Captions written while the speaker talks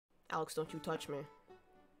Alex, don't you touch me.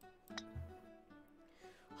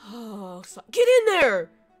 Oh, get in there!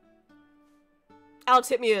 Alex,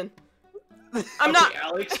 hit me in. I'm not.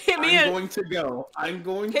 Alex, hit me in. I'm going to go. I'm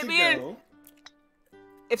going hit to me go. In.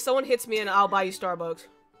 If someone hits me in, I'll buy you Starbucks.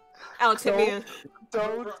 Alex, hit me in.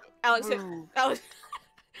 Don't. Alex, Alex.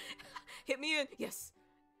 Hit me in. Yes.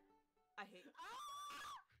 I hate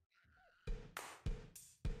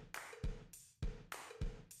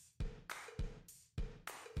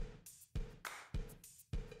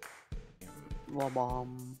you. La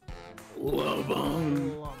bomb. La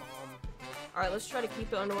bomb. Alright, let's try to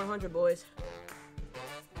keep it under 100, boys.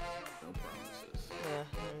 No promises. Yeah.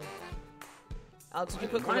 Alex, did you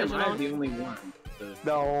put Why am collision I on? the only one?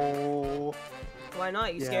 No. Why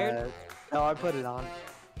not? You scared? No, I put it on.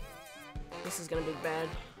 This is gonna be bad.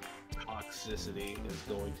 Toxicity is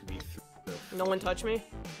going to be No one touch me?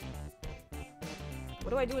 What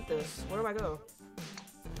do I do with this? Where do I go?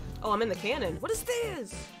 Oh, I'm in the cannon. What is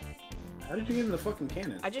this? How did you get in the fucking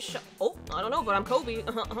cannon? I just shot. Oh, I don't know, but I'm Kobe.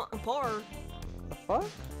 Par. The fuck?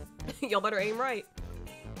 Y'all better aim right.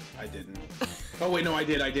 I didn't. Oh wait, no, I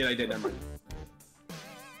did. Never mind.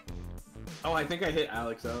 Oh, I think I hit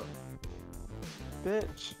Alex out.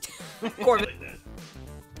 Bitch. Corbin.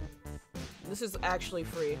 This is actually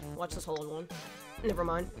free. Watch this hole in one. Never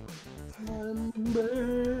mind.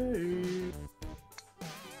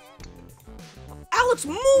 Alex,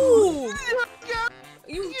 move!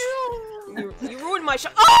 You ruined my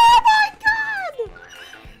shot. Oh my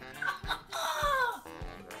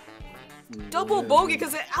god! Double bogey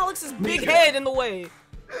because of Alex's big head in the way.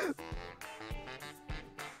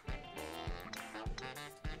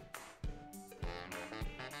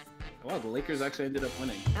 Wow, the Lakers actually ended up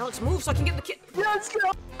winning. Alex, move so I can get the kid. Let's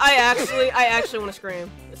go. I actually want to scream.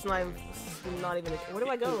 It's not even. Where do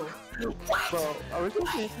I go? Bro, are we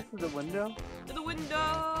supposed to make it to the window? To the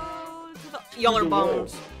window. Y'all are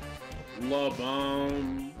bums. La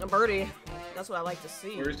bomb. A birdie. That's what I like to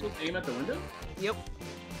see. Were you supposed to aim at the window? Yep.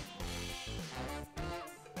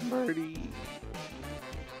 Birdie.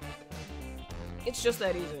 It's just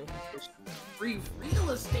that easy. Free real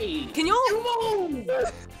estate. Can y'all?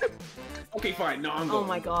 Okay, fine. No, I'm going. Oh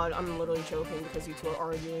my god, I'm literally choking because you two are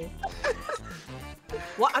arguing.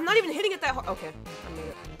 What? I'm not even hitting it that hard. Okay, I made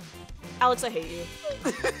it. Alex, I hate you.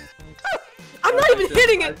 I'm not even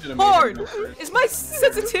hitting it hard. Is my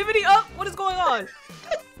sensitivity up? What is going on?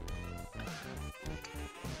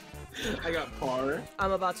 I got par.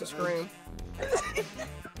 I'm about to scream.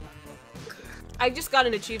 I just got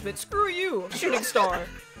an achievement. Screw you, shooting star.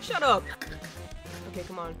 Shut up. Okay,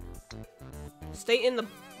 come on. Stay in the.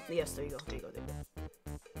 Yes, there you go. There you go. There you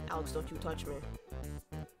go. Alex, don't you touch me.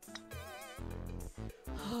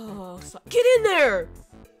 Oh, get in there!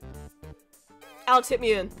 Alex, hit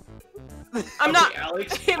me in. I'm not.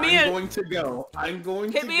 Alex, hit me in. I'm going to go. I'm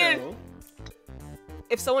going hit to me go. In.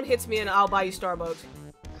 If someone hits me in, I'll buy you Starbucks.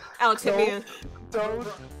 Alex, hit me in. Don't.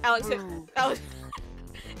 Alex, hit. Alex,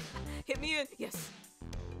 hit me in. Yes.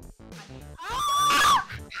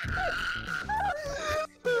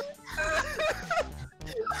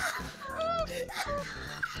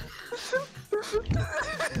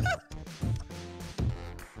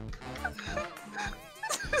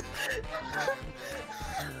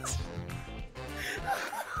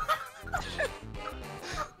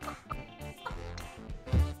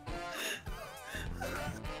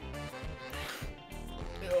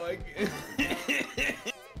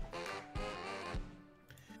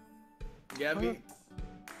 Gabby?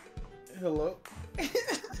 Hello?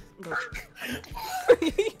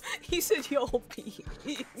 He said, yo, pee.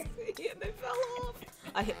 And they fell off.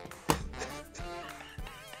 I hit.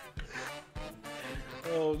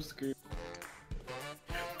 Oh, I'm screwed.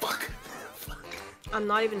 Fuck! I'm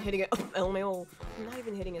not even hitting it. Oh, LMAO. I'm not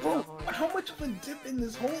even hitting it that hard. How much of a dip in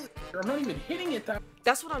this hole? I'm not even hitting it that.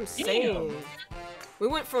 That's what I'm saying. We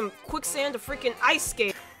went from quicksand to freaking ice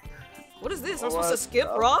skate. What is this? I'm supposed to skip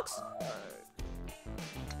rocks?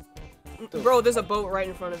 Bro, there's a boat right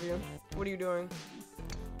in front of you. What are you doing?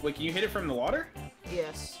 Wait, can you hit it from the water?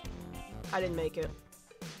 Yes. I didn't make it.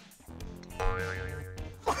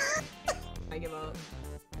 I give up.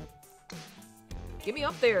 Get me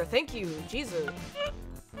up there. Thank you. Jesus.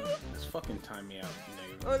 Just fucking time me out,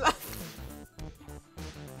 nigga.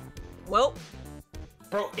 Well.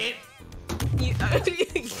 Bro, it...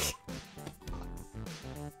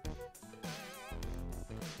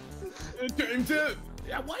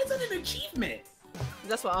 Yeah, why is that an achievement?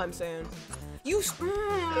 That's what I'm saying. You.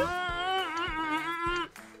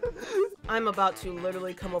 I'm about to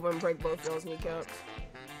literally come over and break both those kneecaps.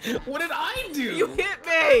 What did I do? You hit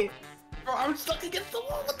me! Bro, I'm stuck against the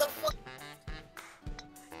wall. What the fuck?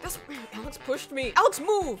 Alex pushed me. Alex,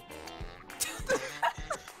 move!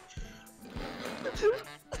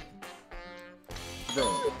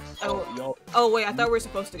 Oh wait, I thought we were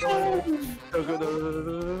supposed to go in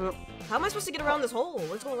here. How am I supposed to get around this hole?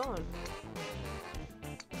 What's going on?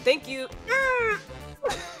 Thank you.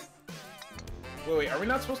 Wait, are we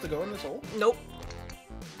not supposed to go in this hole? Nope.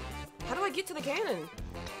 How do I get to the cannon?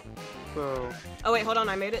 So, Oh wait, hold on,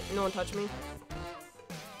 I made it. No one touched me.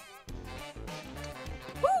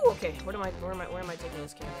 Woo! Okay, where am I taking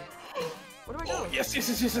this cannon? Where do I go?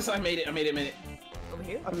 Yes, I made it, Over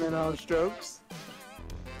here? I'm in out of strokes.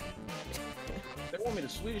 They want me to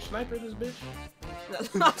Swedish sniper this bitch?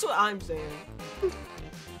 That's what I'm saying.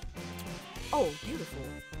 Oh, beautiful.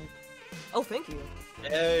 Oh, thank you.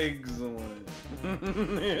 Excellent.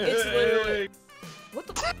 It's literally... What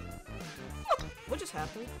the... What just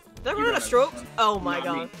happened? Did I run out of strokes? Oh my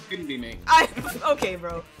god. Me. Couldn't be me. Okay,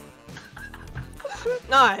 bro.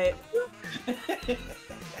 Alright.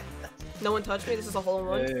 No one touched me? This is a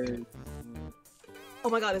hole-in-one? Hey. Oh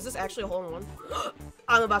my god, is this actually a hole-in-one?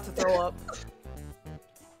 I'm about to throw up.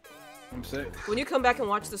 I'm sick. When you come back and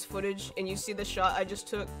watch this footage and you see the shot I just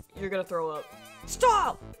took, you're gonna throw up.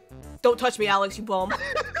 Stop! Don't touch me, Alex, you bum.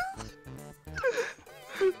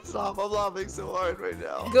 Stop, I'm laughing so hard right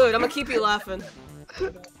now. Good, I'm gonna keep you laughing.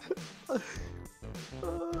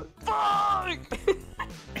 Fuck!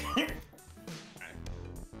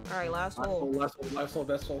 Alright, last hole. Last hole.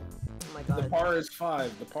 Oh my The god. par is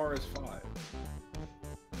 5.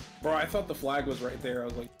 Bro, I thought the flag was right there. I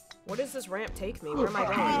was like, Where does this ramp take me? Where am I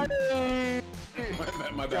going?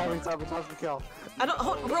 my bad. Sabotage the kill. I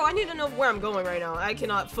don't- bro, I need to know where I'm going right now. I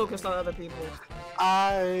cannot focus on other people.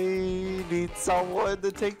 I need someone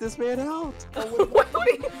to take this man out.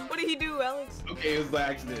 What did he do, Alex? Okay, it was the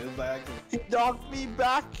accident. He knocked me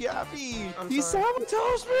back, Gabby. I'm He sorry.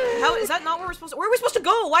 sabotaged me. How is that not where we're supposed to- Where are we supposed to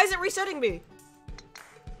go? Why is it resetting me?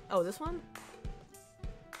 Oh, this one?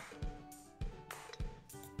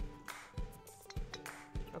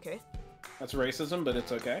 Okay. That's racism, but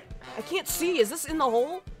it's okay. I can't see. Is this in the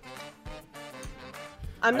hole?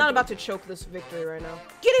 I'm not about to choke this victory right now.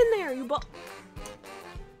 Get in there, you bu-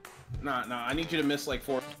 Nah, I need you to miss like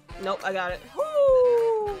 4. Nope, I got it.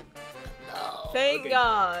 Woo! No. Thank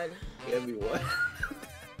God. Give me what?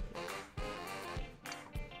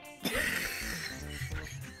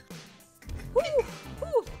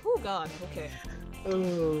 Woo, God. Okay.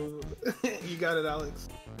 Oh. You got it, Alex.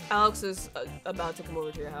 Alex is about to come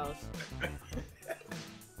over to your house.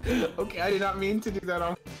 Okay, I did not mean to do that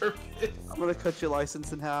on purpose. I'm gonna cut your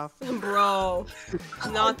license in half. Bro,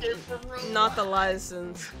 not the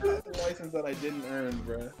license. That's the license that I didn't earn,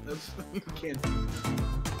 bro. That's you can't.